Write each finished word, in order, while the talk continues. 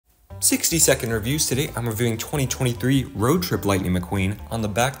60-second reviews. Today I'm reviewing 2023 Road Trip Lightning McQueen. On the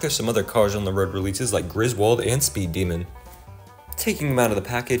back there's some other cars on the road releases like Griswold and Speed Demon. Taking him out of the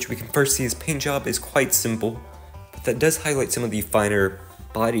package, we can first see his paint job is quite simple, but that does highlight some of the finer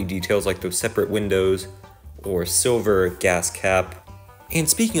body details like those separate windows or silver gas cap. And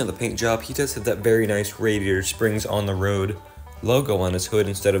speaking of the paint job, he does have that very nice radiator springs on the road logo on his hood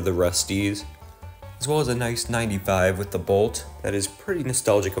instead of the Rusties, as well as a nice 95 with the bolt that is pretty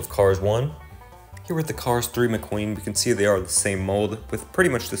nostalgic of Cars 1. Here with the Cars 3 McQueen, we can see they are the same mold with pretty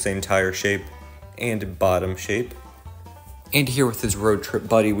much the same tire shape and bottom shape. And here with his road trip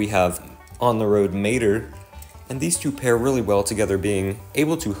buddy, we have On the Road Mater, and these two pair really well together, being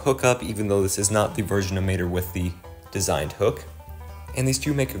able to hook up even though this is not the version of Mater with the designed hook. And these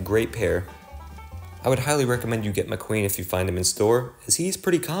two make a great pair. I would highly recommend you get McQueen if you find him in store, as he's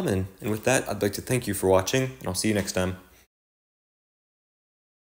pretty common. And with that, I'd like to thank you for watching, and I'll see you next time.